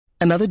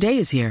Another day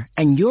is here,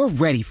 and you're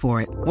ready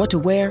for it. What to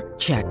wear?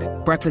 Check.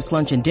 Breakfast,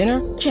 lunch, and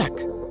dinner? Check.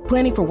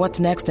 Planning for what's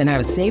next and how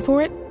to save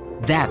for it?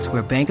 That's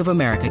where Bank of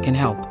America can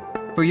help.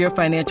 For your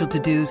financial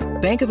to-dos,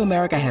 Bank of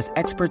America has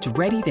experts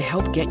ready to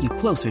help get you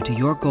closer to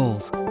your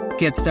goals.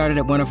 Get started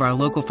at one of our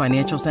local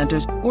financial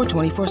centers or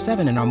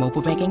 24/7 in our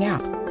mobile banking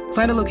app.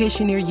 Find a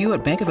location near you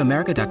at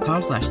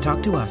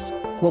bankofamerica.com/talktous.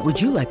 What would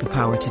you like the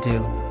power to do?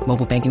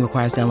 Mobile banking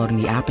requires downloading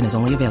the app and is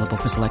only available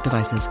for select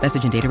devices.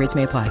 Message and data rates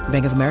may apply.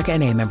 Bank of America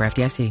N.A., member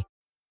FDIC.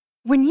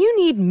 When you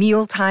need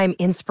mealtime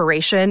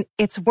inspiration,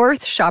 it's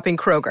worth shopping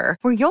Kroger,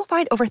 where you'll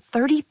find over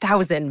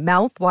 30,000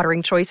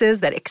 mouth-watering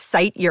choices that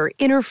excite your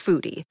inner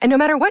foodie. And no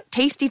matter what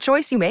tasty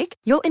choice you make,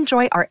 you'll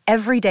enjoy our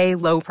everyday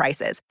low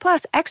prices,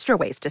 plus extra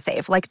ways to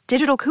save, like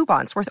digital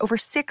coupons worth over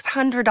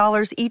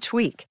 $600 each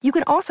week. You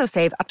can also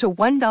save up to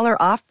 $1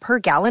 off per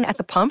gallon at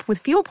the pump with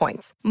fuel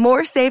points.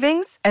 More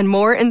savings and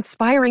more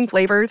inspiring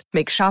flavors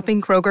make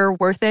shopping Kroger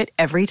worth it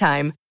every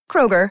time.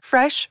 Kroger,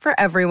 fresh for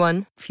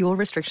everyone. Fuel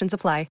restrictions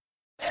apply.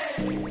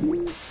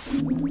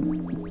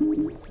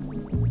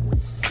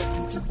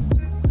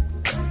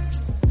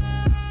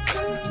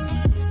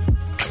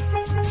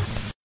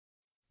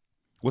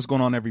 What's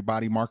going on,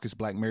 everybody? Marcus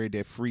Black, Married,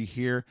 Debt Free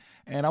here.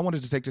 And I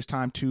wanted to take this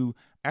time to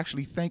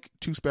actually thank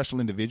two special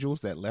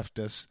individuals that left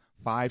us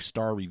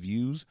 5-star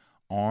reviews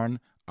on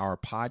our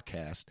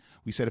podcast.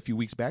 We said a few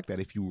weeks back that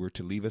if you were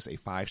to leave us a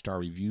 5-star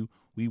review,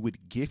 we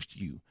would gift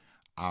you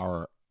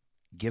our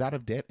Get Out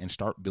of Debt and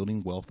Start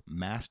Building Wealth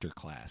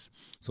Masterclass.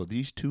 So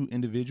these two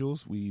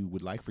individuals, we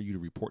would like for you to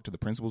report to the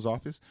principal's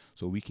office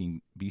so we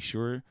can be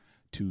sure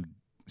to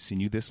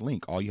send you this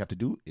link. All you have to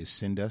do is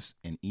send us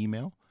an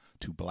email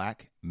to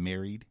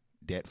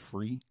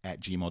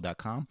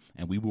blackmarrieddebtfree@gmail.com,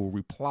 and we will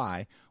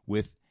reply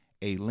with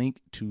a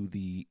link to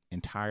the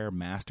entire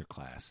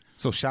masterclass.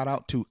 So shout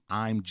out to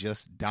I'm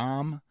Just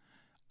Dom.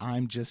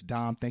 I'm Just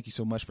Dom. Thank you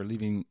so much for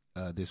leaving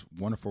this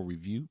wonderful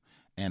review.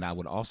 And I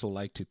would also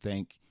like to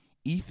thank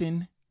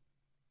Ethan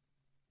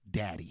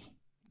Daddy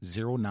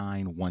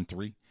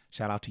 0913.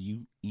 Shout out to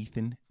you,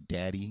 Ethan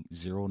Daddy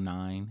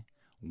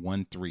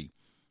 0913.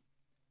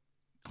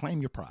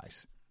 Claim your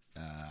prize.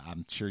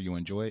 I'm sure you'll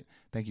enjoy it.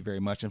 Thank you very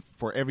much. And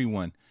for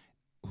everyone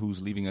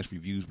who's leaving us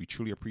reviews, we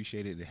truly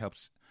appreciate it. It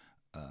helps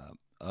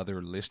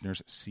other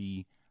listeners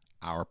see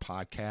our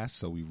podcast,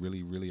 so we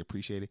really, really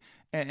appreciate it.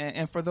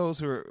 And for those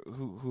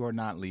who are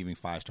not leaving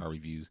 5-star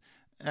reviews,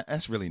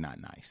 that's really not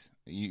nice.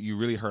 You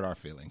really hurt our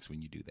feelings when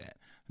you do that.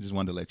 I just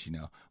wanted to let you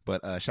know.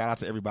 But shout out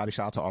to everybody.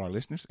 Shout out to all our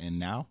listeners. And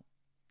now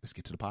let's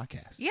get to the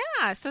podcast.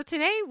 Yeah. So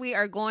today we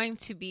are going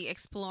to be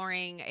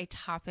exploring a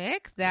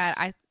topic that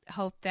I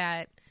hope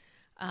that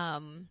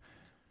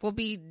will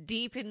be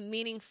deep and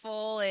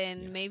meaningful,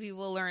 and maybe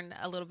we'll learn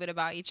a little bit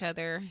about each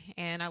other,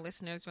 and our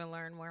listeners will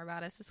learn more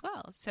about us as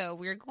well. So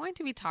we're going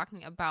to be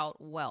talking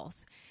about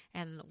wealth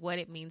and what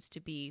it means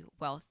to be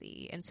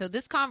wealthy. And so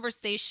this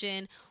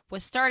conversation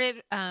was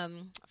started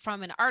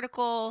from an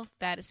article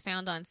that is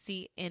found on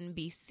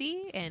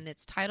CNBC, and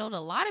it's titled,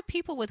 "A Lot of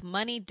People with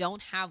Money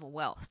Don't Have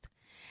Wealth."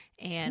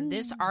 And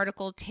this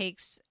article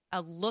takes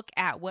a look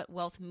at what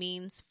wealth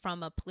means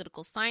from a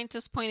political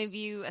scientist point of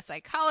view, a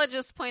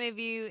psychologist point of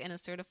view, and a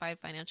certified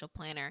financial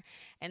planner.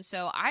 And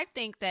so I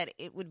think that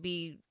it would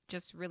be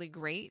just really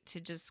great to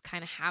just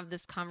kind of have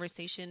this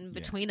conversation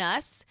between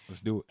us.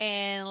 Let's do it.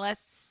 And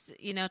let's,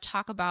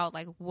 talk about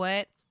like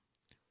what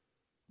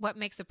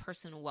makes a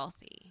person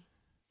wealthy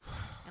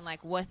and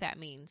like what that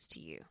means to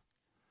you.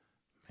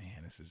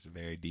 Man, this is a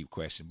very deep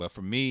question. But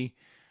for me,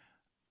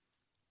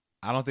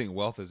 I don't think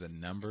wealth is a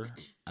number.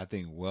 I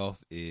think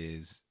wealth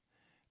is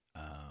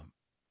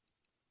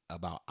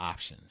about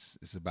options.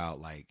 It's about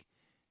like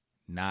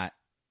not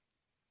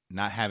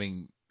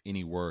having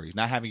any worries,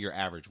 not having your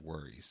average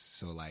worries.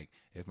 So like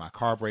if my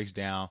car breaks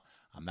down,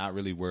 I'm not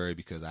really worried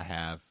because I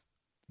have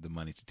the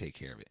money to take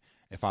care of it.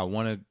 If I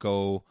want to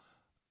go,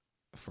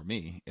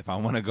 if I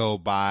want to go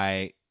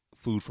buy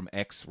food from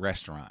X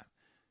restaurant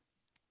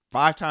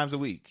 5 times a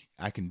week,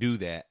 I can do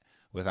that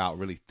without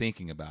really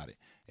thinking about it.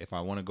 If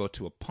I want to go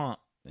to a pump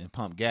and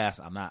pump gas,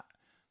 I'm not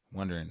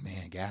wondering,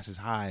 man, gas is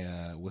high.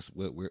 I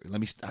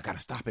got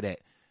to stop it at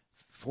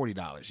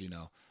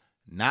 $40,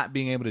 Not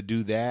being able to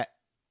do that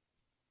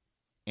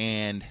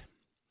and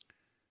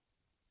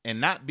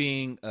not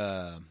being,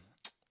 not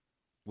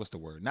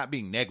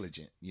being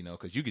negligent,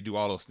 because you could do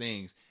all those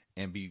things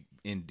and be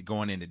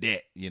going into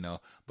debt,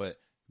 but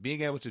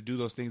being able to do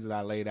those things that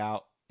I laid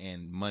out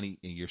and money,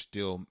 and your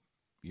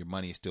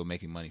money is still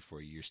making money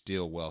for you. You're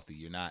still wealthy.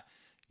 You're not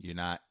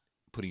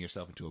putting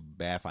yourself into a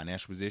bad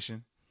financial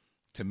position,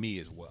 to me,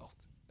 is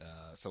wealth.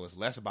 So it's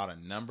less about a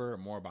number,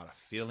 more about a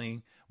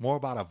feeling, more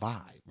about a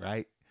vibe,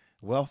 right?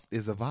 Wealth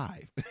is a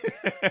vibe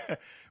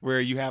where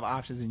you have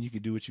options and you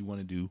can do what you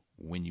want to do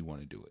when you want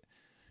to do it.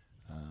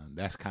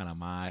 That's kind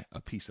of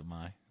a piece of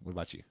mine. What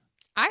about you?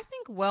 I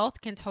think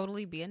wealth can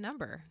totally be a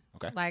number.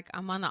 Okay. Like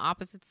I'm on the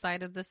opposite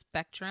side of the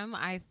spectrum,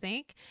 I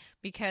think,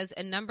 because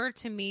a number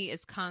to me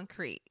is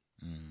concrete.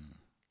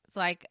 It's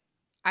like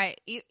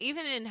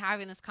even in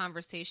having this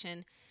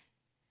conversation,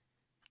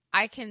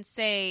 I can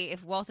say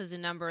if wealth is a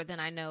number, then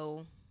I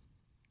know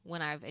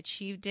when I've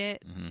achieved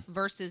it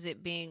versus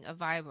it being a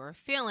vibe or a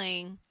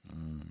feeling.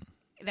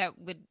 That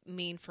would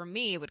mean for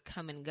me, it would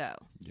come and go.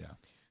 Yeah.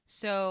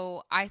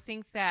 So I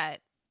think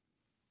that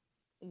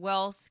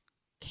wealth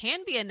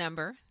can be a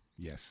number.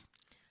 Yes.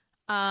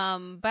 But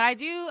I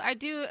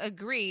do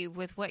agree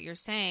with what you're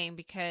saying,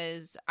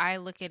 because I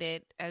look at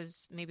it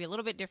as maybe a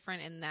little bit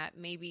different in that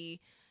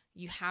maybe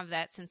you have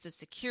that sense of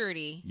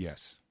security.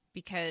 Yes.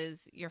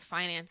 Because your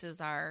finances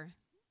are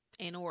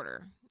in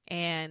order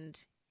and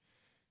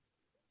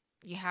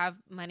you have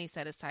money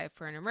set aside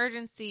for an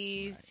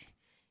emergencies. Right.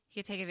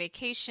 You can take a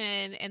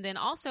vacation. And then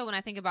also when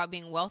I think about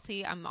being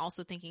wealthy, I'm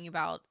also thinking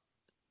about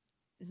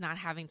not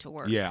having to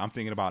work. Yeah, I'm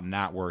thinking about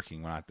not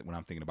working when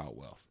I'm thinking about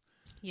wealth.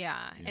 Yeah.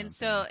 You know, and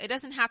so it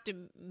doesn't have to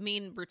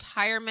mean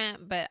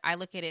retirement, but I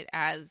look at it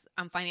as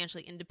I'm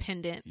financially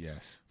independent.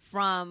 Yes.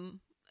 From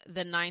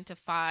the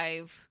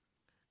 9-to-5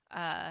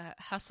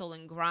 hustle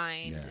and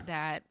grind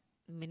that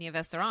many of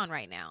us are on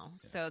right now. Yeah.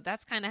 So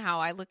that's kind of how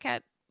I look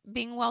at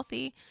being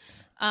wealthy.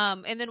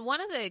 And then one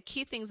of the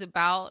key things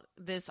about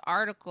this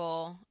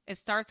article, it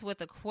starts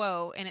with a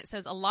quote, and it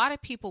says, a lot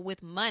of people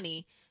with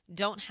money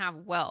don't have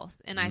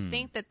wealth. And I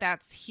think that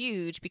that's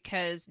huge,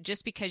 because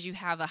just because you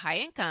have a high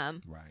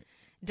income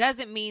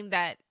doesn't mean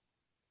that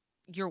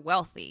you're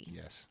wealthy.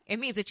 Yes. It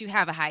means that you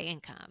have a high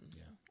income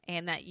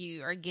and that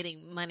you are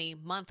getting money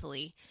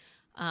monthly.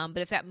 But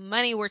if that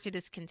money were to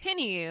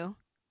discontinue,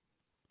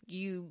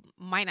 you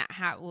may not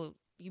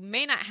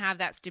have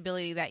that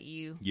stability that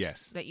you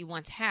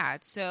once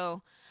had.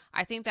 So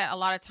I think that a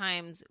lot of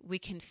times we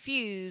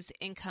confuse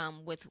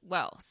income with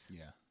wealth.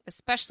 Yeah.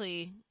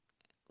 Especially,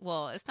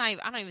 well, it's not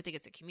even, I don't even think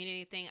it's a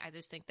community thing. I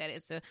just think that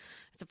it's a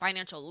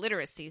financial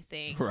literacy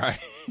thing. Right.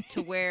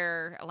 To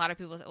where a lot of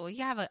people say, well,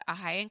 you have a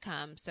high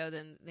income, so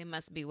then they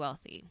must be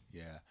wealthy.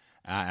 Yeah.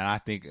 And I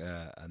think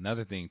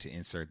another thing to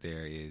insert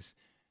there is,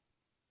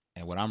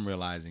 and what I'm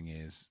realizing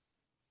is,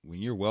 when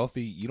you're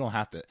wealthy, you don't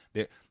have to,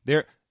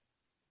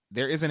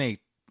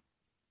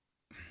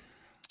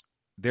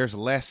 there's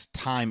less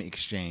time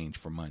exchange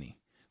for money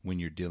when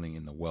you're dealing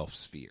in the wealth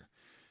sphere.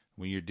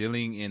 When you're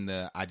dealing in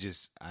I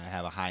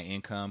have a high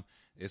income,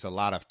 it's a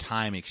lot of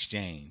time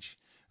exchange,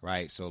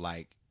 right? So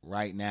like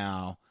right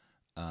now,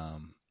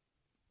 I'm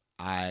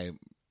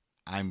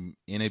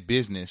in a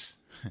business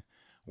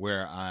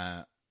where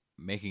I'm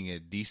getting a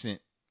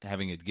decent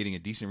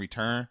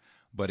return,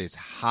 but it's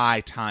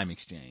high time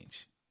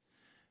exchange.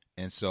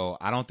 And so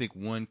I don't think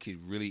one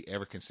could really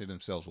ever consider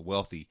themselves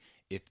wealthy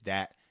if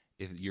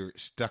you're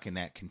stuck in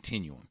that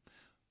continuum.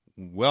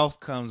 Wealth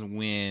comes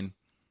when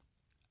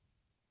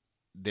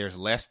there's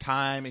less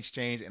time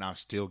exchange and I'm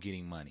still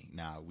getting money.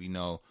 Now, we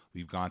know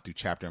we've gone through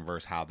chapter and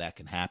verse how that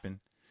can happen,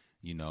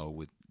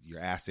 with your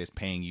assets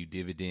paying you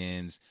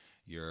dividends,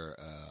 your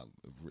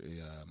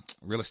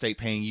real estate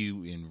paying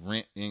you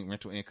in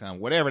rental income,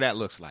 whatever that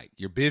looks like.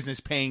 Your business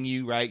paying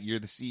you, right? You're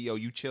the CEO,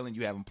 you chilling,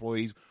 you have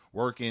employees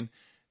working.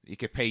 It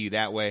could pay you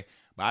that way.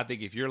 But I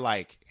think if you're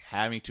like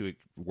having to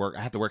work,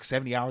 I have to work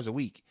 70 hours a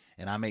week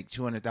and I make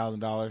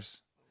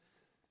 $200,000,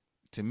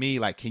 to me,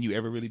 like, can you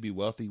ever really be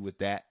wealthy with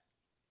that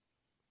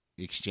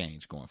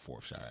exchange going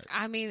forth, Shire?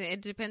 I mean,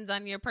 it depends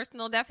on your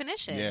personal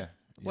definition. Yeah.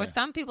 Where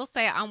some people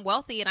say I'm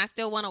wealthy and I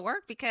still want to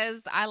work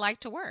because I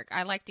like to work.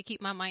 I like to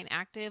keep my mind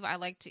active. I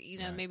like to,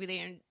 maybe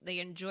they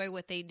enjoy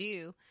what they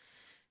do.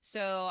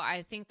 So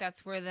I think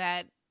that's where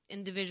that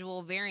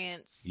individual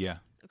variance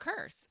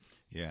occurs.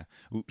 Yeah.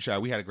 Shai,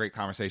 we had a great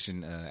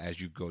conversation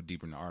as you go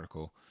deeper in the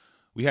article.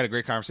 We had a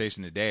great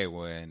conversation today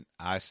when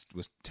I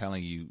was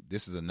telling you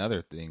this is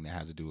another thing that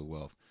has to do with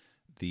wealth.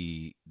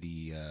 The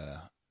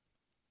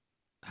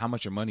how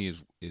much your money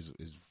is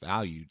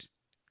valued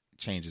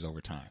changes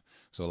over time.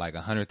 So like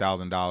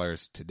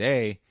 $100,000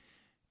 today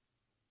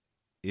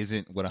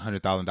isn't what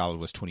 $100,000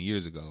 was 20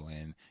 years ago,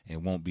 and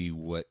it won't be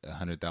what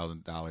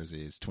 $100,000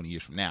 is 20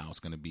 years from now.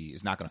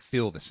 It's not going to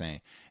feel the same.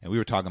 And we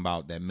were talking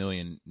about that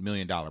 $1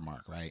 million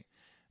mark, right?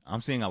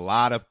 I'm seeing a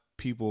lot of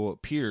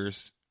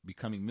peers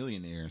becoming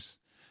millionaires,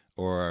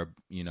 or,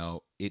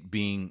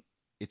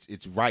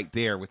 it's right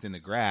there within the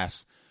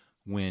grasp,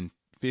 when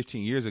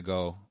 15 years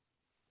ago,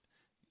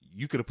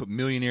 you could have put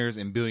millionaires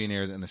and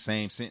billionaires in the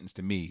same sentence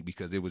to me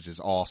because it was just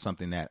all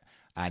something that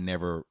I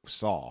never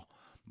saw.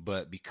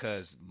 But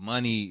because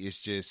money is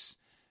just,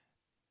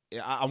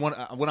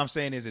 what I'm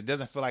saying is, it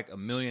doesn't feel like $1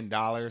 million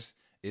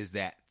is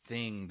that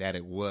thing that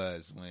it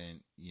was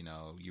when,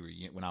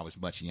 when I was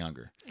much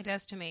younger. It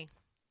does to me.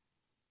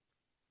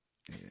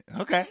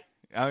 Okay.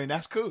 I mean,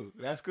 that's cool.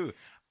 That's cool.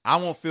 I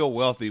won't feel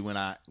wealthy when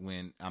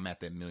I'm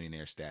at that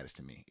millionaire status.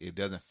 To me, it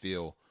doesn't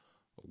feel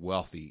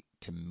wealthy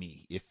to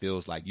me. It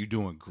feels like you're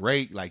doing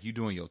great, like you're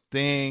doing your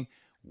thing.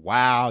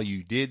 Wow,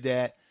 you did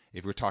that.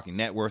 If we're talking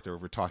net worth, or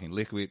if we're talking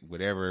liquid,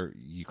 whatever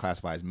you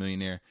classify as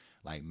millionaire,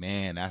 like,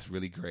 man, that's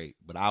really great.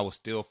 But I will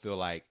still feel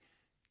like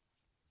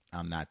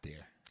I'm not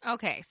there.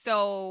 Okay,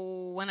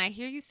 so when I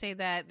hear you say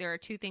that, there are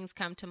two things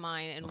come to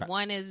mind, and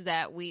one is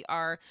that we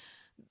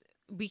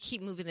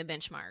keep moving the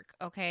benchmark.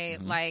 Okay,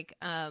 like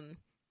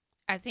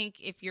I think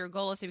if your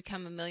goal is to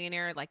become a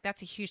millionaire, like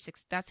that's a huge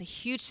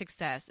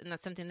success, and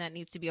that's something that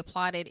needs to be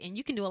applauded. And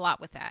you can do a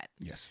lot with that.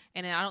 Yes.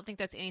 And I don't think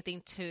that's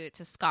anything to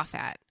scoff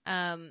at.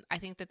 I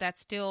think that that's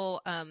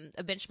still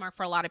a benchmark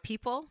for a lot of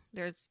people.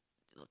 There's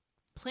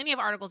plenty of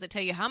articles that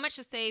tell you how much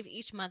to save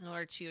each month in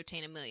order to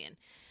attain $1 million,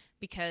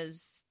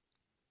 because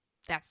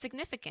that's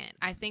significant.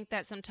 I think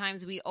that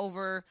sometimes we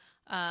watch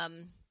a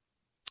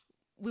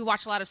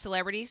lot of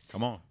celebrities.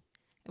 Come on.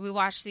 We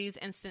watch these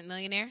instant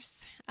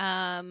millionaires,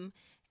 and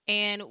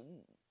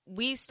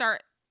we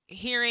start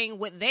hearing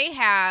what they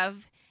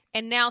have,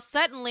 and now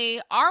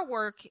suddenly our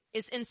work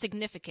is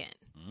insignificant.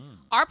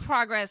 Our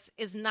progress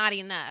is not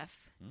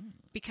enough,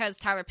 because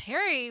Tyler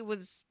Perry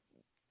was,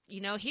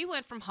 he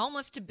went from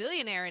homeless to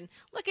billionaire, and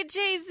look at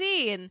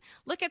Jay-Z and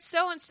look at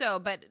so-and-so,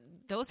 but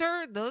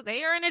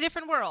they are in a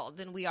different world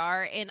than we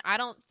are. And I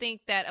don't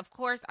think that, of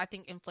course, I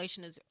think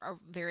inflation is a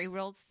very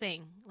real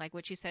thing. Like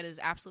what you said is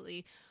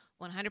absolutely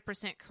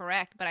 100%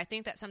 correct. But I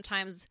think that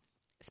sometimes,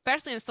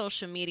 especially in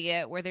social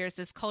media, where there's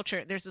this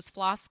culture, there's this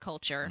floss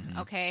culture,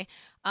 okay,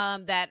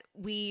 that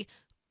we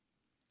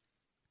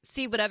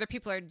see what other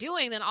people are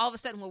doing, then all of a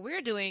sudden what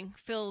we're doing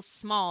feels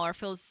small or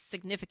feels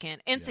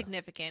insignificant.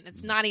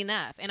 It's not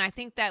enough. And I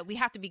think that we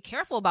have to be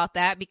careful about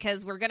that,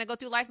 because we're going to go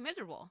through life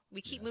miserable.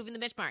 We keep moving the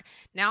benchmark.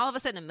 Now all of a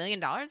sudden $1 million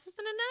isn't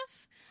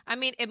enough. I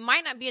mean, it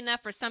might not be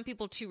enough for some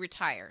people to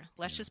retire.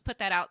 Let's just put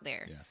that out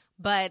there. Yeah.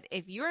 But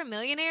if you're a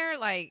millionaire,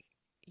 like,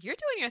 you're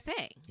doing your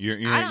thing.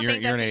 I don't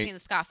think that's anything to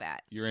scoff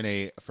at. You're in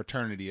a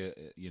fraternity,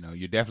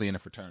 you're definitely in a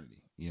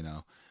fraternity,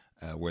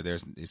 where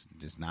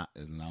it's not,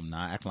 I'm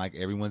not acting like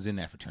everyone's in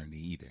that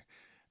fraternity either.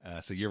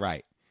 So you're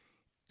right.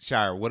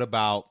 Shira, what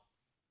about,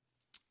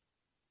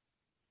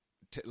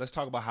 let's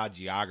talk about how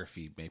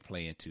geography may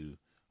play into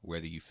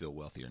whether you feel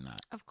wealthy or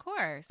not. Of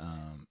course.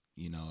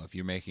 If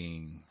you're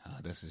making,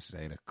 let's just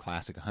say the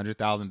classic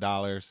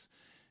 $100,000,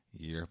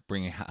 you're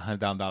bringing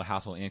 $100,000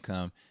 household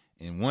income,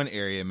 in one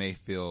area it may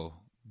feel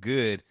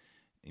good.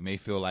 You may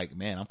feel like,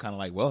 man, I'm kind of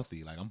like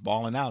wealthy. Like I'm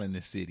balling out in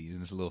this city, in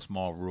this little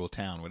small rural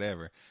town,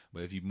 whatever.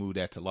 But if you move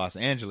that to Los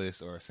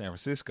Angeles or San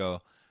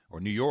Francisco or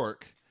New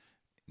York,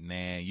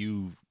 man,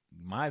 you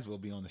might as well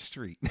be on the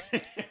street.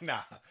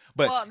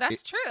 But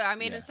that's true. I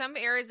mean, in some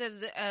areas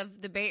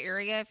of the Bay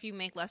Area, if you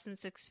make less than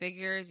 6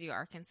 figures, you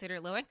are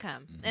considered low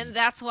income. And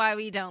that's why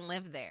we don't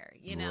live there,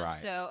 Right.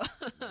 So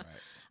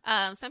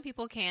some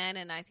people can,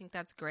 and I think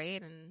that's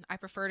great. And I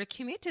prefer to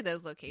commute to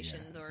those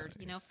locations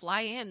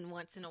fly in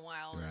once in a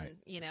while and,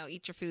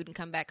 eat your food and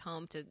come back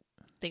home to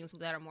things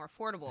that are more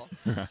affordable.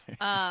 Right.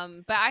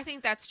 But I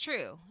think that's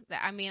true.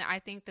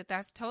 I think that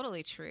that's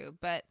totally true.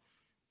 But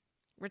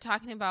we're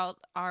talking about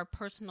our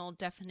personal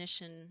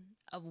definition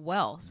of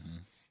wealth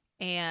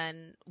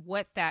and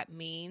what that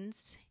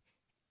means.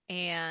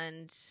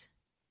 And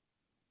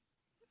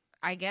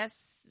I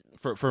guess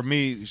for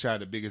me, Shai,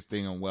 the biggest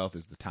thing on wealth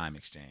is the time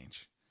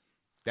exchange.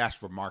 That's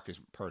for Marcus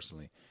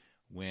personally.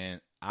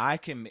 If I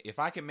can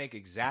make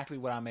exactly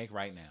what I make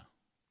right now,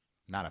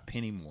 not a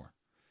penny more,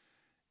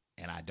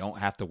 and I don't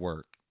have to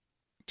work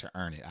to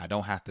earn it. I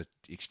don't have to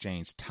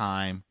exchange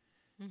time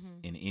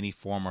in any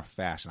form or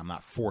fashion. I'm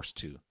not forced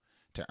to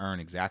earn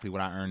exactly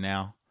what I earn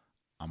now.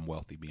 I'm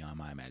wealthy beyond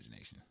my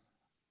imagination,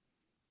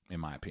 in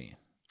my opinion.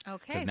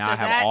 Okay. Now I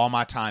have all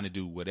my time to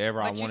do whatever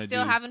I want to do. But you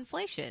still have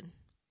inflation.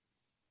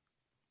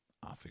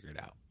 I'll figure it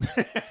out.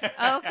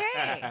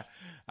 Okay.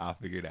 I'll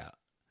figure it out.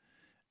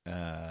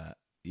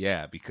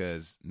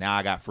 Because now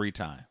I got free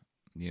time.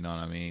 You know what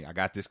I mean? I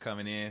got this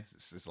coming in.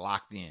 It's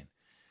locked in.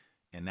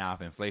 And now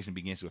if inflation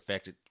begins to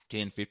affect it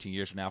 10, 15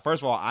 years from now,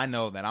 first of all, I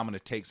know that I'm going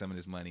to take some of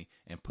this money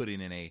and put it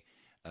in a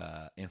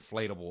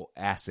inflatable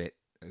asset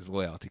as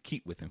well to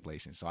keep with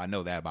inflation. So I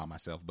know that about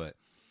myself. But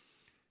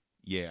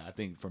yeah, I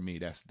think for me,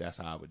 that's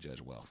how I would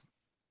judge wealth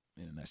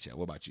in a nutshell.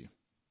 What about you?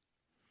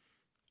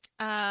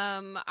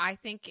 I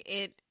think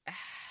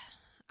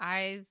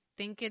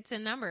it's a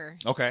number.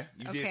 Okay.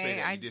 You did say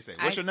that. You did say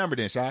that. What's your number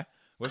then, Shai?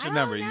 What's your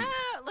number?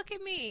 Look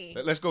at me.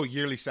 Let's go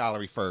yearly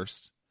salary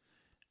first,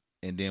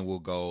 and then we'll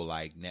go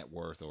like net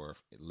worth or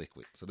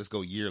liquid. So let's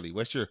go yearly.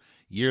 What's your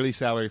yearly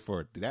salary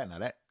for that? Now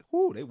they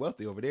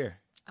wealthy over there.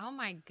 Oh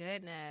my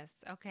goodness.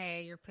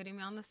 Okay, you're putting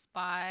me on the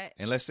spot.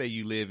 And let's say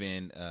you live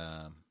in,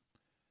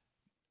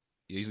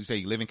 you usually say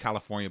you live in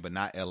California, but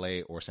not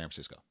LA or San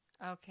Francisco.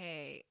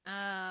 Okay.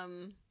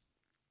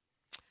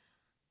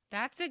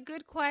 That's a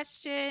good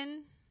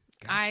question.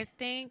 Gotcha. I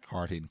think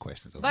hard-hitting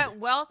questions. But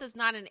wealth is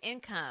not an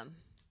income.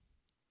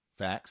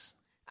 Facts.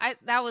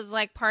 That was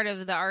like part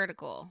of the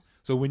article.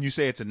 So when you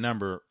say it's a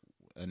number.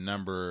 Oh,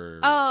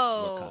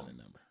 what kind of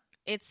number?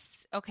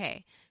 It's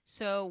okay.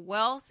 So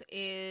wealth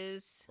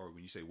is, or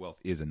when you say wealth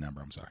is a number,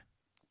 I'm sorry.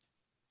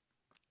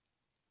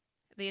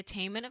 The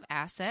attainment of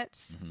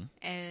assets,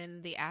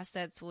 and the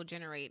assets will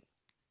generate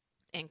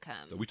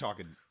income. So we're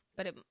talking,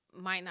 but it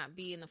might not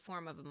be in the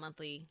form of a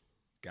monthly.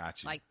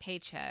 Gotcha. Like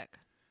paycheck.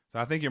 So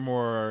I think you're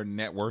more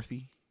net worth.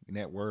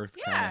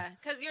 Yeah,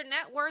 because your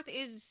net worth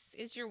is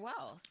your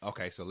wealth.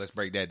 Okay, so let's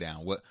break that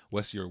down.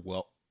 What's your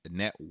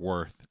net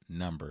worth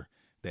number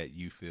that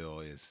you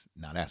feel is,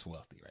 now that's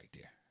wealthy right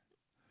there?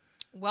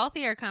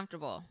 Wealthy or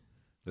comfortable?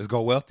 Let's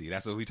go wealthy.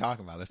 That's what we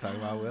talking about. Let's talk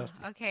about wealthy.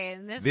 Okay.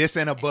 This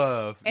and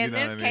above. In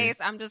this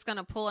case, I'm just going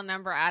to pull a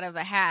number out of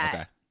a hat.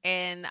 Okay.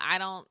 And I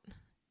don't...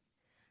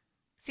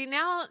 See,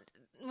 now,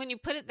 when you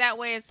put it that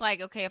way, it's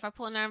like, okay, if I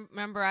pull a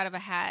number out of a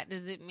hat,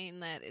 does it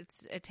mean that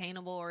it's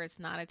attainable or it's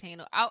not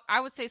attainable?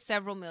 I would say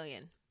several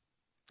million.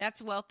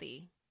 That's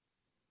wealthy.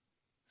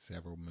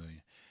 Several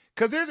million.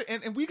 Because there's,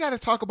 and we got to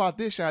talk about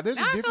this, Shai. There's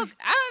a difference.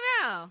 I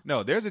don't know.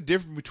 No, there's a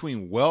difference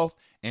between wealth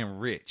and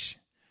rich.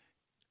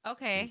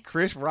 Okay.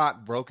 Chris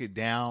Rock broke it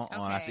down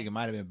on, I Okay. think it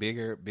might have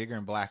been Bigger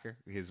and Blacker,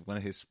 one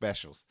of his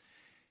specials.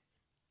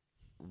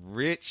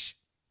 Rich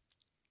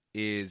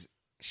is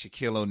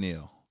Shaquille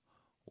O'Neal.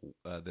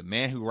 The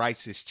man who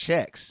writes his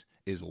checks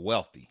is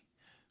wealthy.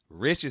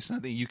 Rich is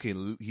something you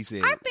can, he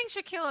said. I think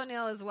Shaquille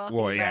O'Neal is wealthy.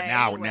 Well,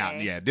 yeah, but now,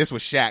 anyway. yeah. This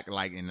was Shaq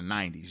like in the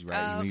 90s,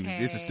 right? Okay.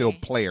 This is still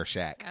player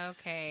Shaq.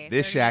 Okay.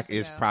 This 30 Shaq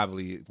years is ago.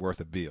 probably worth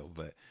a bill,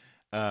 but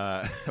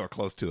or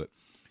close to it.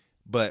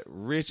 But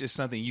rich is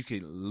something you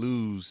could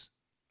lose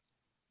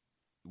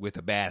with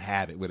a bad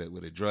habit, with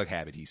a drug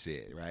habit. He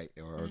said, right,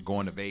 or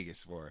going to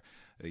Vegas for,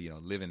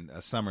 living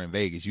a summer in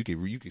Vegas. You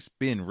could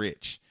spend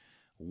rich.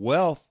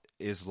 Wealth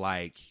is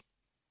like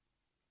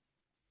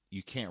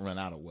you can't run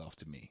out of wealth.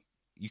 To me,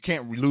 you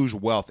can't lose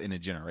wealth in a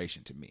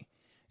generation. To me,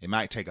 it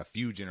might take a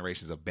few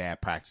generations of bad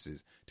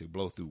practices to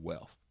blow through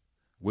wealth.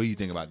 What do you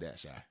think about that,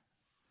 Shai?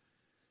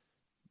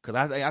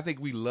 Because I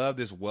think we love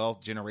this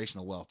wealth,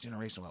 generational wealth.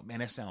 Man,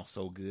 that sounds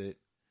so good.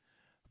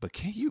 But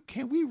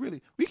can we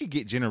really, we could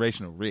get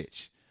generational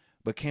rich,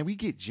 but can we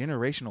get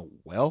generational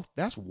wealth?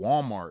 That's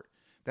Walmart.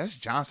 That's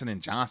Johnson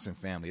 & Johnson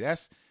family.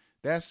 That's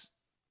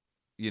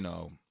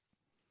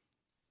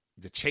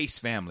the Chase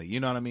family. You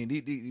know what I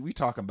mean? We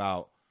talking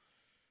about,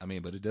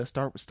 but it does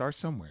start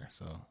somewhere.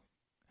 So,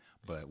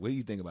 but what do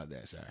you think about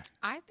that, Shai?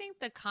 I think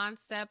the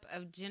concept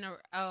of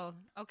oh,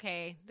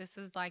 okay, this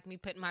is like me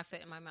putting my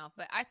foot in my mouth,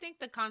 but I think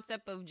the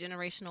concept of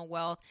generational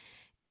wealth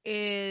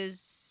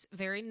is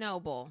very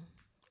noble.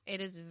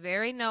 It is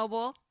very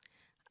noble.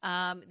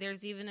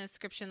 There's even a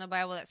scripture in the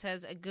Bible that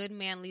says a good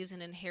man leaves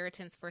an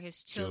inheritance for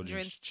his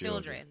children's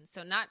children.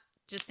 So not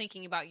just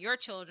thinking about your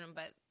children,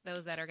 but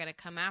those that are going to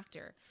come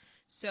after.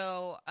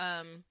 So,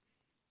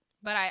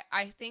 but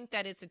I think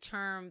that it's a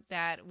term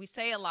that we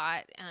say a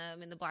lot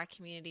in the Black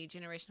community,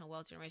 generational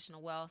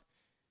wealth.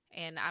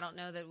 And I don't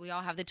know that we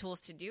all have the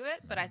tools to do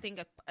it, but I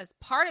think as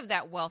part of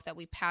that wealth that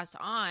we pass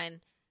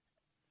on,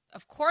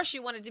 of course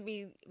you want it to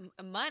be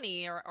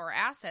money or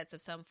assets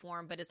of some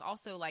form, but it's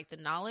also like the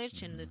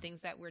knowledge and the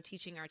things that we're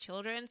teaching our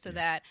children so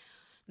that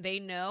they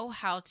know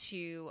how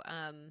to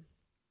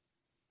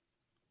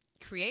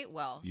create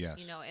wealth,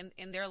 yes.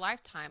 In their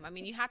lifetime. I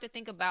mean, you have to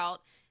think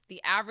about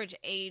the average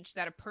age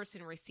that a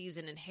person receives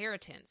an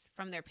inheritance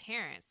from their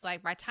parents.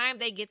 Like by the time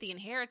they get the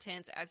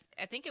inheritance,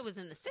 I think it was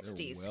in the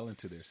 60s. They're well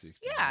into their 60s.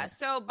 Yeah. Right?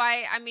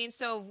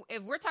 So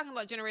if we're talking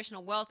about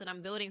generational wealth and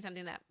I'm building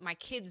something that my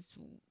kids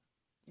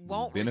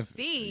won't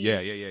receive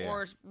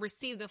or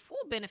receive the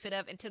full benefit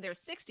of until their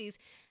 60s,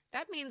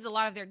 that means a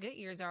lot of their good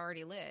years are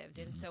already lived.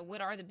 And so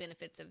what are the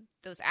benefits of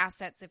those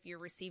assets if you're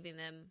receiving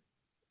them,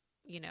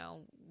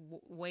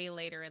 way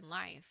later in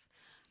life?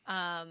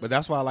 But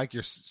that's why I like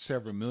your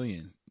several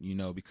million,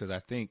 because I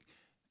think,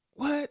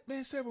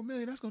 several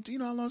million, that's going to,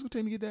 how long it's going to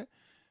take me to get that?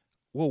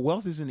 Well,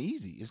 wealth isn't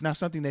easy. It's not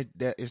something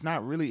that it's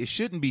not really, it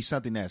shouldn't be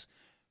something that's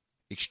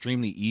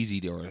extremely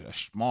easy or a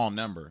small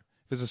number.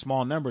 If it's a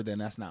small number, then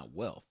that's not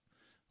wealth.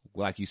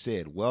 Like you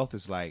said, wealth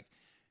is like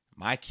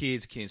my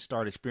kids can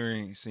start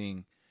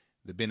experiencing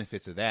the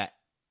benefits of that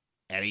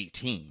at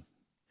 18,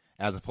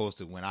 as opposed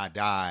to when I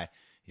die,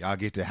 y'all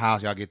get the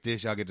house, y'all get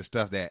this, y'all get the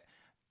stuff that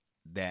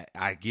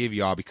I give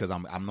y'all because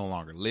I'm no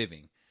longer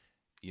living.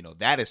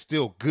 That is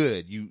still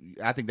good.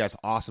 I think that's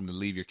awesome to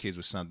leave your kids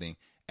with something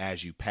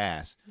as you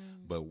pass.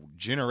 But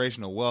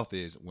generational wealth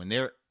is when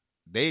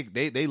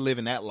they live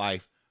in that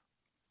life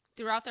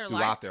throughout their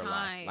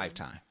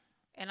lifetime.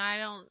 And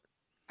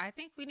I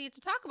think we need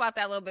to talk about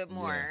that a little bit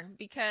more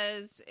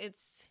because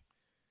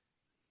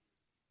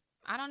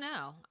I don't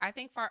know. I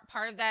think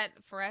part of that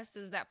for us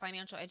is that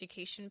financial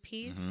education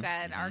piece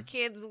that our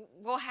kids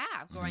will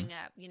have growing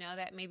up,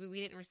 that maybe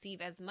we didn't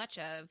receive as much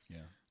of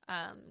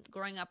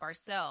growing up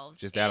ourselves.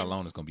 Just that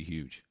alone is going to be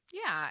huge.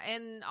 Yeah.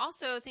 And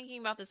also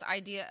thinking about this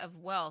idea of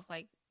wealth,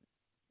 like,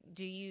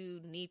 do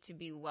you need to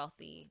be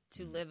wealthy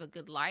to live a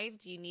good life?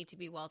 Do you need to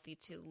be wealthy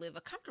to live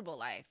a comfortable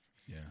life?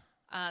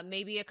 Yeah.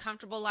 Maybe a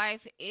comfortable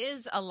life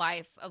is a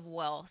life of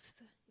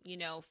wealth,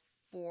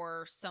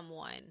 for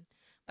someone.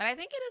 But I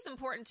think it is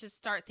important to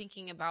start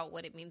thinking about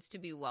what it means to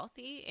be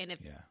wealthy. And if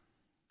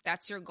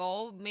that's your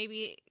goal,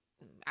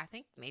 I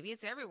think maybe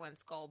it's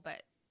everyone's goal,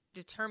 but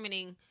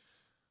determining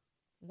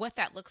what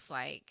that looks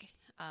like,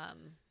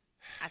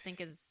 I think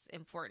is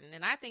important.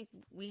 And I think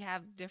we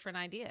have different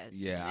ideas.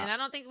 Yeah. And I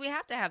don't think we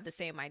have to have the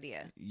same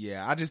idea.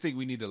 Yeah. I just think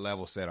we need to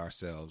level set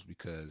ourselves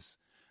because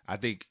I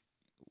think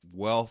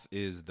wealth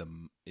is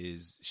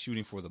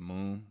shooting for the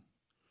moon,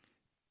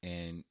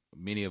 and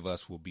many of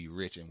us will be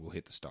rich and will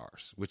hit the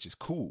stars, which is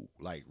cool.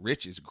 Like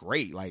rich is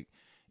great. Like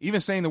even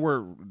saying the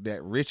word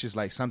that rich is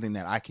like something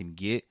that I can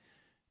get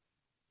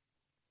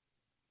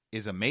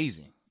is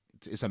amazing.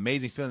 It's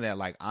amazing feeling that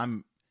like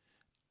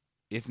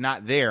if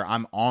not there,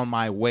 I'm on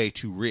my way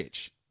to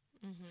rich,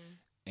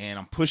 and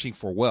I'm pushing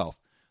for wealth.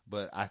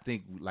 But I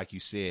think, like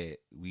you said,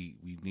 we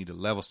need to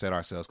level set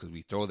ourselves, because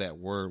we throw that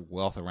word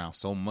wealth around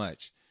so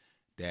much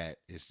that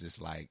it's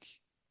just like,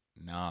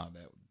 nah,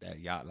 that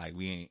y'all, like,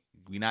 we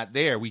not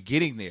there. We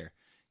getting there.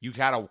 You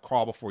gotta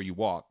crawl before you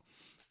walk.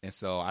 And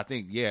so I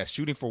think, yeah,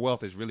 shooting for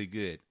wealth is really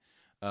good.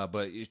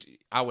 But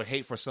I would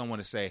hate for someone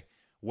to say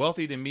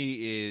wealthy to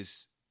me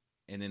is,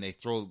 and then they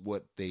throw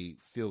what they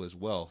feel is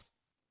wealth,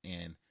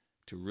 and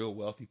to real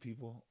wealthy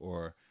people,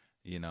 or,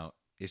 you know,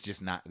 it's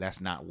just not,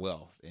 that's not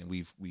wealth. And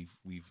we've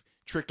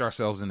tricked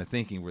ourselves into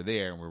thinking we're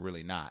there, and we're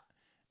really not.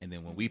 And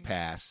then when we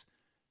pass,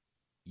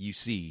 you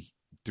see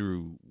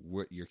through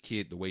what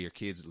the way your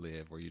kids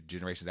live, or your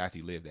generations after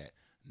you live, that,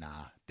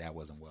 nah, that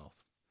wasn't wealth.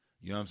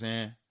 You know what I'm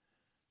saying?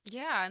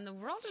 Yeah. And the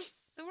world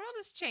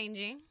is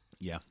changing.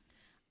 Yeah.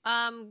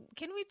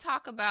 Can we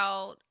talk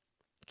about,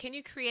 can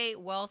you create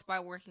wealth by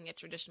working a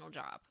traditional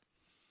job?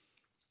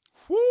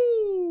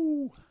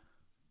 Woo!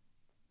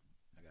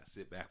 I got to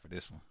sit back for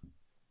this one.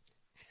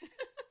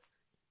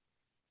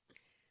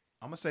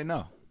 I'm going to say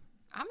no.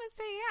 I'm going to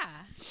say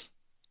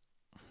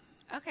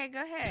yeah. Okay,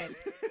 go ahead.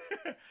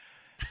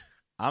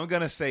 I'm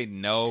going to say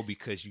no,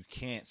 because you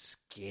can't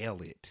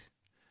scale it.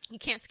 You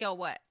can't scale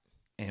what?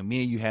 And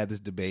me and you had this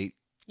debate.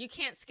 You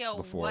can't scale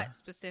before. What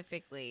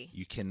specifically?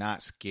 You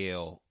cannot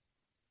scale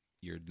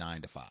your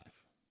 9 to 5.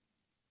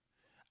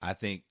 I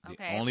think the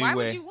only Why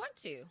way. would you want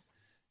to?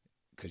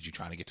 Because you're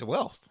trying to get to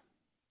wealth.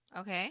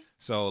 Okay.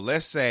 So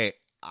let's say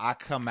I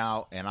come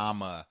out and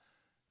I'm a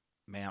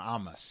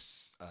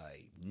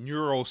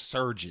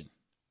neurosurgeon.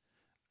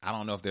 I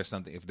don't know if there's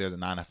a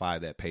 9 to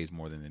 5 that pays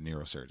more than a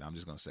neurosurgeon. I'm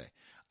just going to say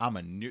I'm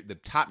the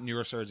top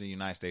neurosurgeon in the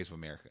United States of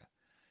America,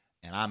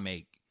 and I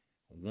make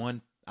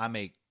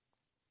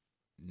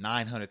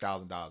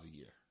 $900,000 a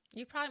year.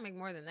 You probably make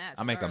more than that.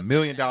 I make $1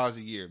 million a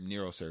year,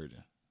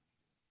 neurosurgeon.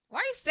 Why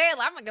are you saying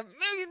I make $1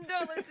 million?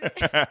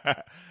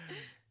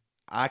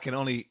 I can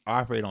only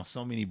operate on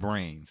so many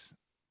brains.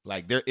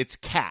 Like, it's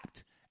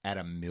capped at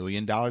 $1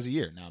 million a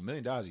year. Now, $1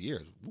 million a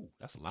year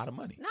that's a lot of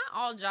money. Not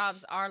all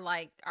jobs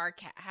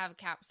have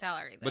cap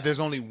salary, though. But there's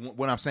only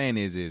what I'm saying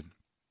is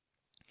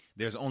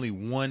there's only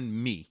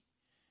one me.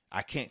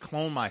 I can't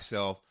clone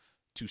myself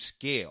to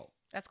scale.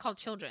 That's called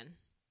children,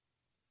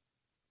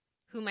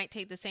 who might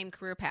take the same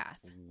career path.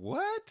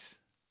 What?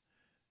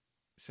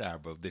 Sorry,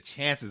 bro. The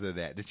chances of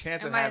that. The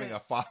chance of having a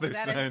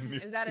father-son.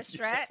 Is that a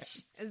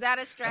stretch? Is that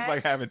a stretch? It's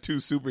like having two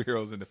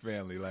superheroes in the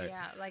family. Like,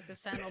 yeah, like the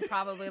son will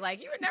probably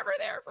like, you were never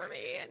there for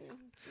me, and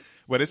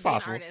just but it's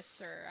possible. An artist,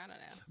 or I don't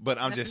know.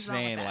 But I'm just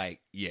saying, like,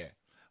 yeah.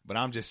 But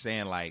I'm just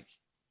saying, like,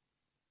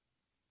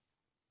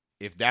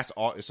 if that's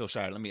all. So,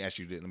 Shire, let me ask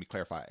you. Let me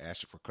clarify.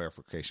 Ask you for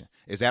clarification.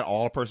 Is that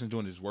all a person's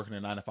doing, is working a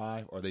 9 to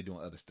 5, or are they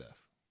doing other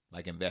stuff,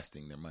 like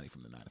investing their money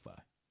from the 9 to 5?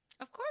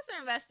 Of course, they're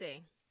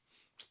investing.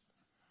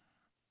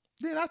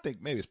 Then I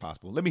think maybe it's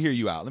possible. Let me hear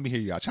you out.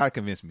 Try to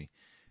convince me.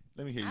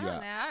 Let me hear you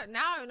out.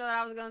 Now I know what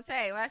I was going to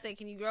say. When I say,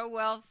 can you grow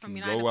wealth from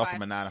your 9 to 5? Grow wealth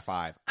from a 9 to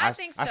 5. I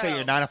think so. I say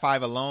your 9 to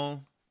 5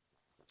 alone.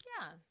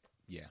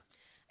 Yeah.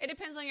 It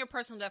depends on your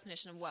personal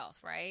definition of wealth,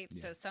 right?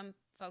 Yeah. So some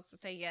folks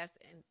would say yes,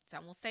 and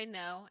some will say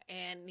no,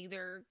 and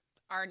neither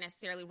are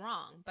necessarily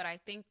wrong. But I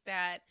think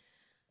that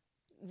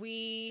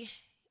we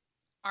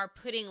are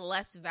putting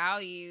less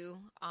value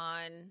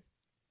on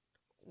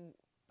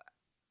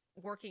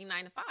working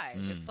 9 to 5.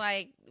 It's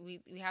like we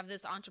have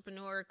this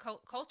entrepreneur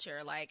culture,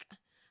 like,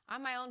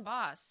 I'm my own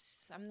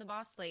boss, I'm the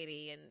boss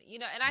lady, and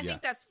and I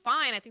think that's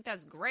fine. I think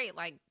that's great.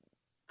 Like,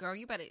 girl,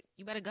 you better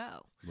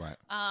go. Right.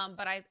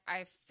 But I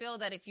feel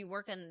that if you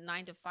work a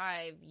 9 to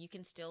 5, you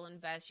can still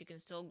invest, you can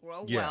still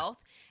grow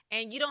wealth,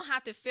 and you don't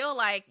have to feel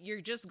like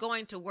you're just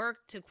going to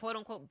work to, quote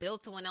unquote,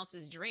 build someone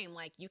else's dream.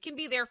 Like, you can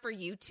be there for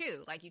you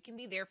too. Like, you can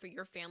be there for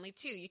your family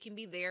too. You can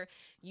be there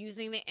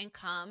using the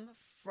income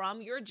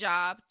from your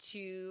job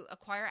to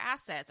acquire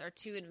assets, or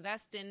to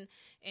invest in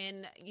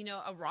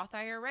a Roth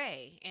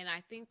IRA. And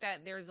I think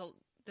that there's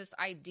this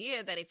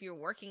idea that if you're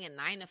working a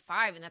 9 to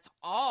 5 and that's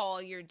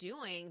all you're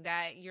doing,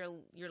 that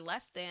you're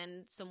less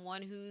than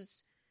someone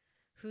who's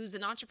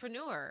an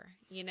entrepreneur,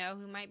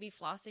 who might be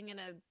flossing in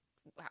I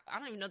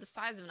don't even know the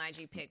size of an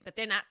IG pic, but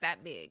they're not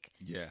that big.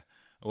 Yeah.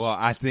 Well,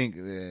 I think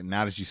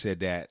now that you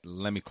said that,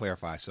 let me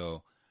clarify.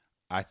 So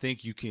I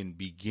think you can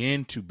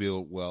begin to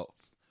build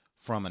wealth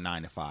from a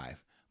 9 to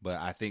 5, but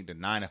I think the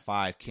 9 to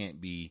 5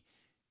 can't be,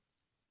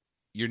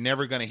 you're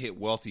never going to hit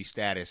wealthy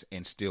status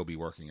and still be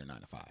working your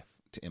 9 to 5.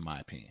 In my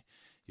opinion,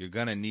 you're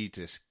going to need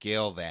to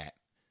scale that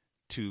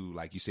to,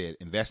 like you said,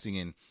 investing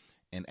in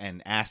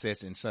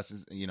assets and such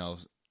as,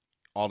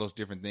 all those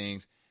different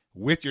things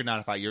with your 9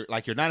 to 5.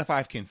 Your 9 to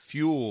 5 can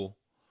fuel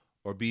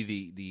or be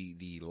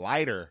the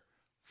lighter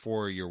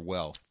for your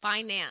wealth.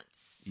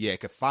 Finance. Yeah, it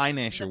could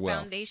finance your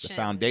wealth. The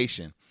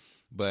foundation.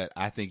 But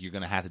I think you're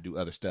going to have to do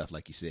other stuff,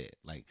 like you said.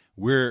 Like,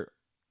 we're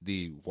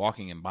the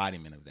walking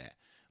embodiment of that.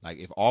 Like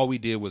if all we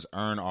did was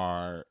earn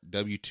our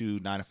W-2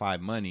 9-to-5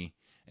 money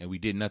and we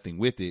did nothing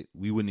with it,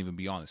 we wouldn't even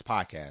be on this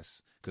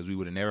podcast because we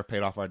would have never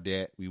paid off our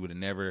debt. We would have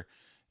never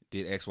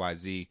did X, Y,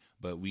 Z.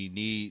 But we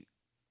need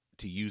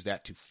to use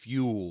that to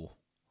fuel,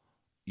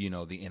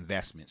 the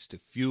investments, to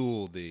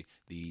fuel the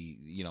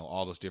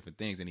all those different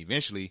things. And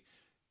eventually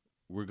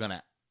we're going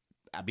to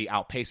be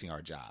outpacing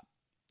our job.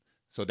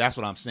 So that's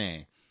what I'm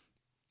saying.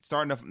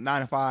 Starting a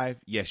 9-to-5,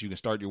 yes, you can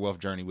start your wealth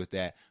journey with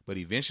that. But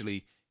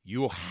eventually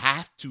you'll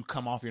have to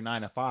come off your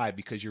 9-to-5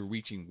 because you're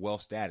reaching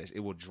wealth status. It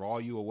will draw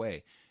you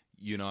away.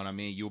 You know what I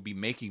mean? You'll be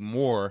making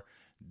more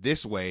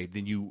this way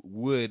than you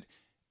would.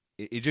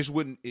 It just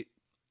wouldn't.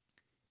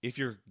 If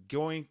you're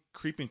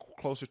creeping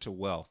closer to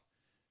wealth,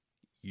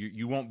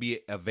 you won't be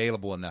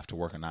available enough to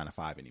work a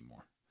 9-to-5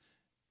 anymore.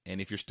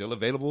 And if you're still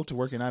available to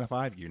work your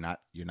 9-to-5,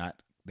 you're not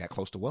that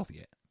close to wealth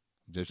yet.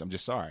 I'm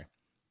just sorry,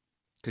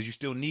 because you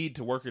still need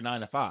to work your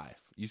 9-to-5.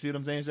 You see what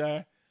I'm saying,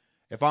 Shire?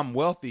 If I'm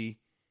wealthy,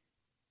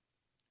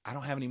 I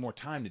don't have any more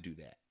time to do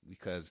that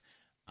because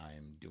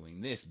I'm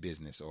doing this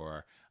business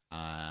or,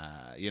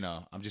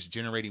 I'm just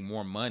generating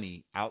more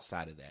money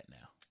outside of that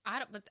now.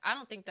 But I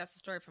don't think that's the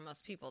story for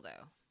most people,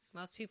 though.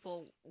 Most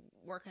people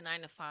work a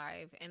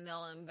 9-to-5 and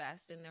they'll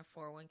invest in their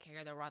 401k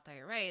or their Roth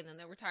IRA, and then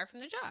they'll retire from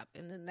their job,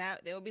 and then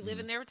they will be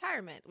living their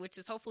retirement, which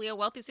is hopefully a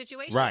wealthy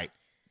situation. Right.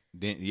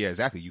 Then yeah,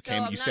 exactly. You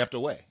stepped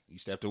away. You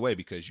stepped away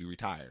because you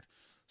retired.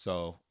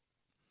 So.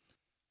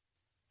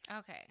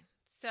 Okay.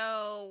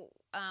 So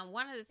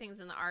one of the things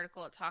in the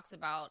article, it talks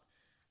about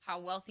how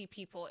wealthy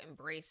people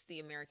embrace the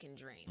American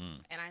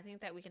dream. And I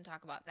think that we can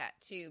talk about that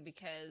too,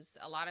 because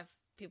a lot of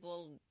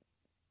people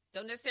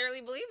don't necessarily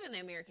believe in the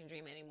American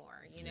dream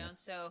anymore, you know?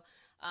 So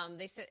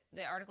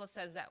the article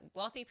says that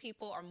wealthy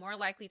people are more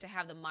likely to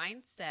have the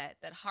mindset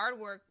that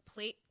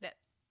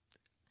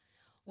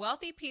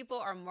wealthy people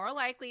are more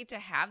likely to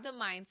have the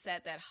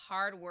mindset that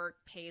hard work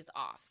pays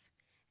off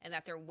and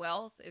that their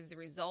wealth is the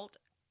result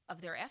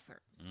of their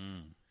effort.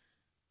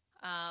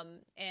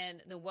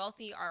 And the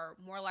wealthy are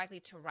more likely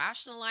to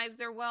rationalize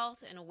their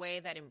wealth in a way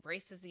that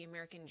embraces the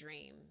American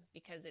dream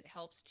because it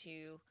helps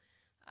to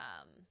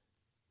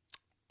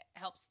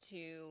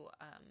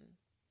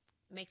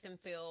make them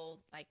feel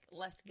like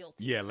less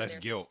guilty. Yeah, less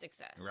guilt.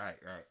 Success. Right.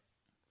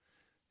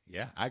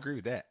 Yeah, I agree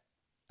with that.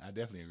 I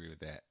definitely agree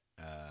with that.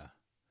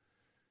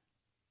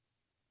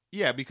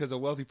 Yeah, because a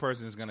wealthy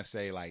person is going to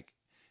say, like,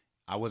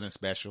 I wasn't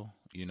special.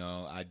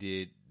 I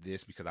did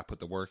this because I put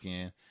the work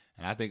in.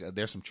 And I think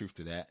there's some truth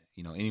to that.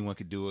 Anyone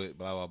could do it,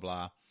 blah, blah,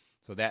 blah.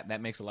 So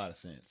that makes a lot of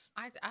sense.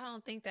 I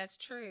don't think that's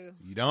true.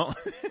 You don't?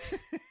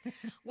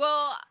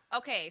 Well,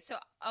 okay.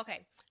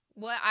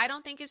 What I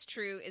don't think is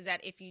true is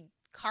that if you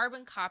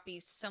carbon copy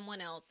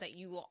someone else, that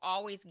you will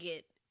always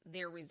get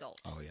their result.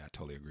 Oh, yeah, I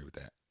totally agree with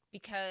that.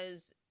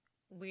 Because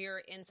we're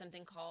in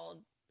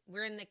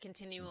the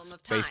continuum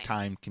of time.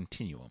 Space-time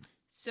continuum.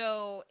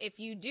 So if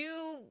you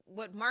do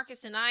what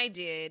Marcus and I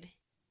did,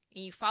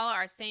 and you follow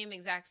our same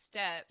exact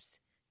steps,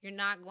 you're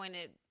not going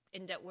to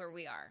end up where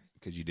we are.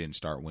 Because you didn't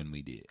start when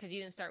we did.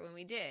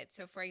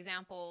 So, for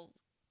example,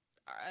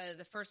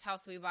 the first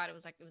house we bought, it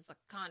was a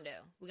condo.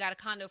 We got a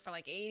condo for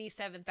like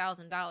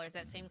 $87,000.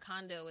 That same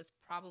condo is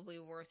probably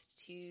worth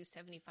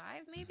 $275,000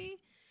 maybe.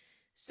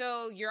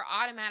 So you're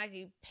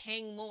automatically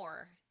paying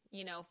more,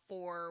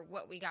 for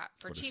what we got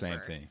for cheaper. The same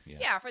thing.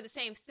 Yeah, for the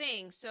same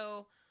thing.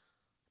 So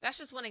that's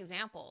just one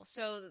example.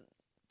 So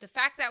the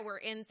fact that we're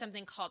in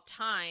something called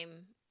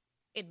time,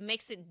 it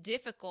makes it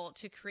difficult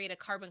to create a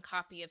carbon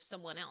copy of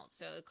someone else.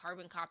 So a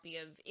carbon copy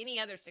of any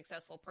other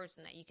successful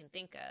person that you can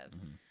think of.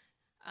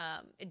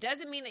 It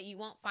doesn't mean that you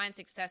won't find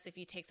success if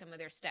you take some of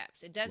their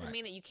steps. It doesn't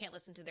mean that you can't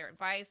listen to their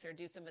advice or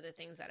do some of the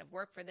things that have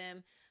worked for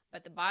them.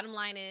 But the bottom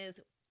line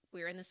is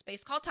we're in this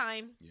space called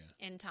time,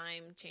 and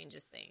time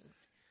changes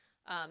things.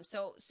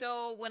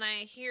 So when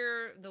I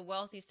hear the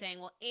wealthy saying,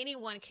 well,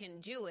 anyone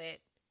can do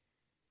it,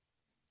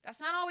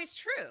 that's not always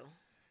true.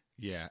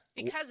 Yeah.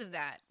 Because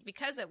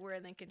that we're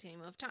in the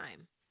continuum of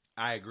time.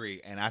 I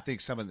agree. And I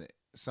think some of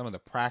the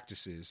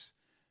practices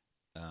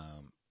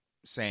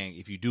saying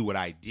if you do what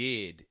I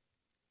did,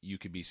 you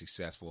could be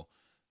successful,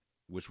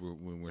 which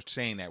when we're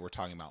saying that, we're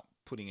talking about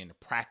putting into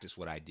practice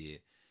what I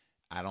did.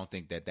 I don't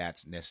think that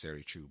that's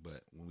necessarily true.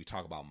 But when we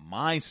talk about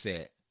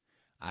mindset,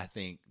 I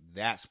think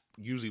that's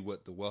usually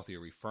what the wealthy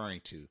are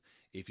referring to.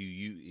 If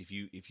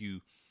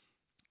you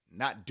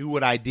not do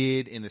what I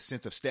did in the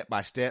sense of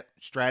step-by-step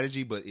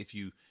strategy, but if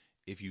you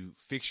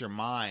fix your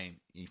mind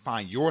and you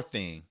find your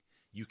thing,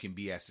 you can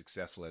be as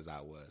successful as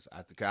I was.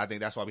 I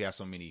think that's why we have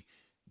so many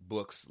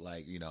books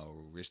like,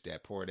 Rich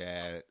Dad, Poor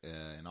Dad,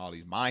 and all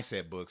these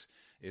mindset books.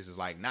 Is just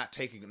like we're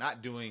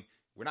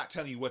not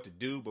telling you what to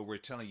do, but we're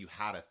telling you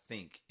how to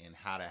think and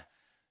how to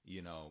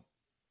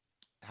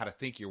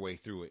think your way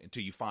through it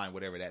until you find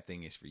whatever that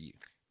thing is for you.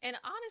 And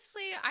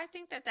honestly, I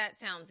think that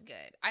sounds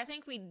good. I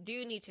think we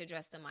do need to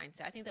address the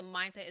mindset. I think the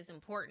mindset is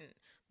important,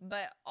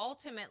 but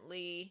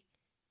ultimately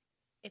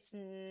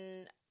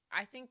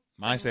I think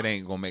mindset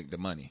ain't going to make the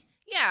money.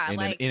 Yeah,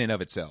 Yeah, in and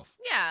of itself.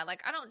 Yeah,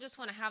 like I don't just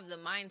want to have the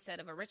mindset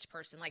of a rich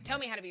person. Like, tell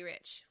me how to be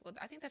rich. Well,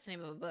 I think that's the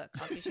name of a book.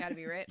 I'll teach you how to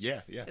be rich.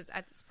 Yeah.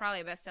 It's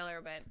probably a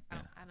bestseller, but I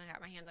haven't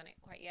got my hands on it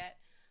quite yet.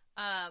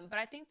 But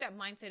I think that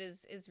mindset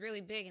is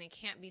really big, and it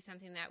can't be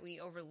something that we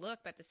overlook.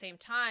 But at the same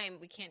time,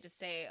 we can't just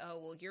say, "Oh,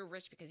 well, you're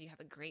rich because you have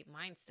a great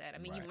mindset." I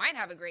mean, you might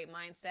have a great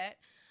mindset,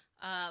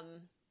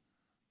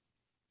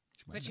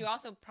 but you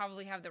also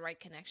probably have the right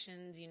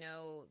connections. You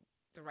know,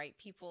 the right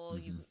people.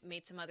 Mm-hmm. You've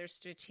made some other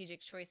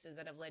strategic choices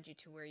that have led you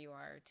to where you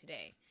are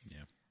today.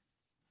 Yeah.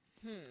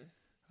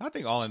 I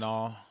think all in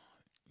all,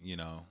 you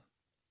know,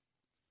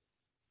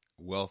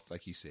 wealth,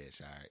 like you said,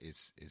 Shire,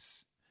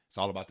 it's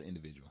all about the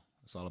individual.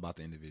 It's all about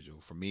the individual.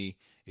 For me,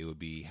 it would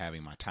be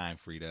having my time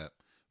freed up.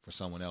 For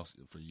someone else,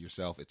 for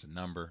yourself, it's a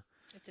number.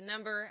 It's a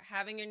number,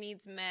 having your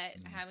needs met,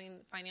 having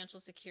financial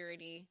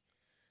security.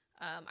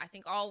 I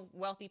think all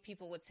wealthy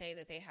people would say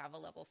that they have a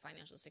level of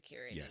financial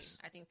security. Yes.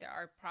 I think there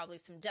are probably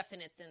some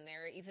definites in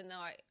there, even though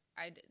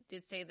I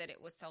did say that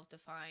it was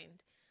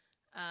self-defined.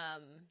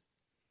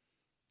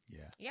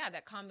 Yeah,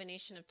 that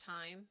combination of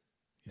time,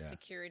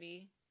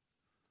 security,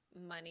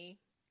 money.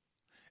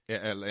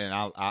 And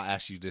I'll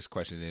ask you this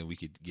question, and then we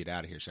could get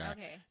out of here, Shire.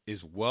 Okay.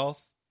 Is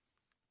wealth?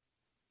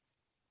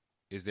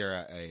 Is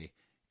there a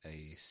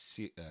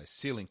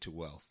ceiling to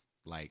wealth?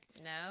 Like,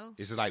 no.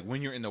 Is it like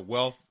when you're in the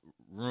wealth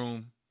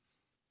room,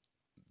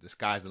 the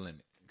sky's the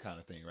limit, kind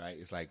of thing, right?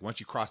 It's like once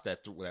you cross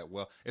that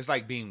wealth, it's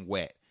like being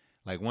wet.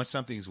 Like once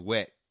something's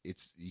wet,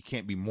 you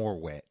can't be more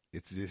wet.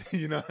 It's just,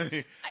 you know what I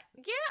mean?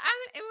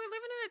 And we're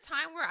living in a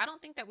time where I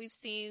don't think that we've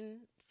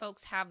seen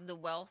folks have the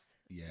wealth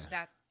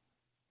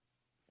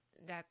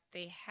that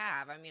they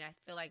have. I mean, I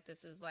feel like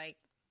this is like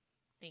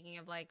thinking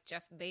of like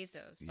Jeff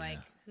Bezos. Like,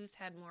 who's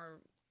had more?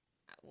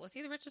 Was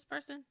he the richest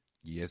person?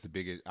 Yes, the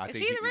biggest. I is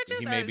think he the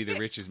richest? He may be the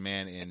richest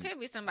man in it could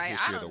be somebody. the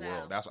history I don't of the know.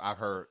 world. That's what I've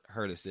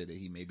heard it said, that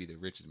he may be the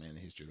richest man in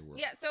the history of the world.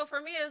 Yeah. So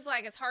for me, it's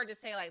like it's hard to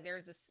say like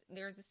there's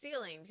a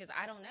ceiling because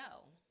I don't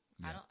know.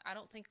 Yeah. I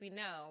don't think we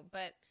know,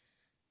 but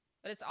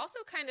it's also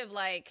kind of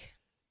like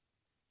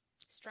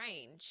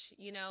strange,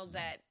 you know,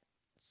 that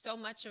so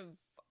much of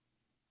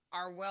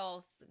our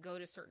wealth go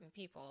to certain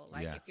people.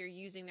 Like if you're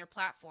using their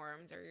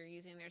platforms or you're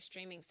using their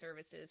streaming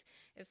services,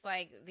 it's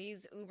like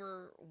these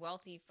uber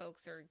wealthy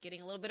folks are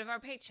getting a little bit of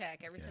our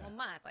paycheck every single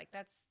month. Like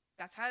that's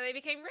how they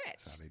became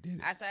rich. That's how they did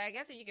it. I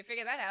guess if you can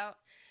figure that out,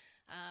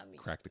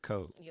 crack the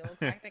code. You'll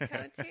crack the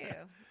code too.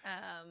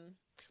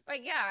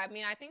 But yeah, I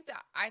mean, I think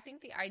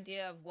the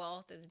idea of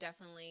wealth is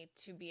definitely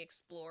to be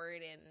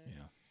explored,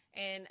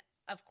 and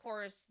of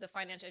course, the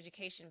financial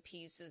education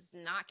piece is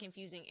not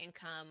confusing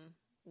income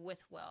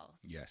with wealth.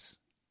 Yes.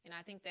 And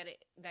I think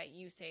that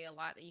you say a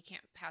lot that you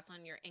can't pass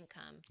on your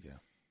income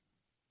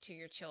to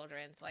your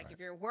children. So like if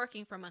you're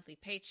working for a monthly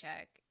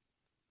paycheck,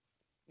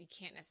 you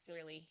can't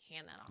necessarily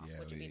hand that off,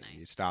 which would be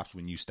nice. It stops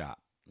when you stop,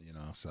 you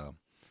know, so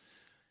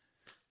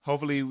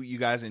hopefully you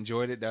guys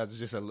enjoyed it. That was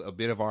just a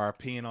bit of our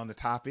opinion on the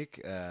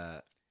topic.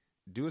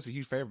 Do us a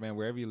huge favor, man,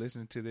 wherever you're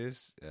listening to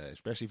this,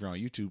 especially if you're on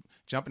YouTube,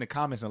 jump in the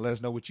comments and let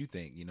us know what you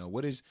think. You know,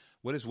 what is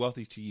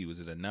wealthy to you? Is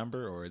it a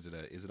number or is it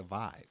a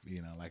vibe?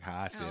 You know, like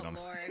how I said. Oh,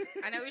 Lord.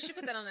 I know we should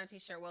put that on a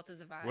t-shirt. Wealth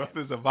is a vibe. Wealth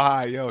is a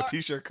vibe. Yo,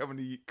 t-shirt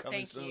coming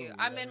Thank soon. you.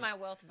 I'm in my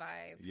wealth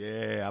vibe.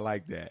 Yeah, I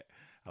like that.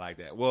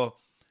 Well,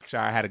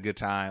 Shire, I had a good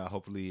time.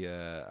 Hopefully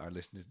our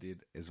listeners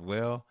did as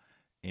well.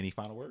 Any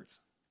final words?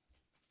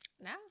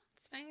 No,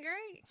 it's been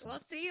great. We'll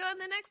see you on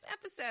the next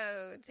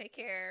episode. Take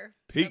care.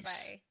 Peace.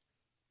 Bye-bye.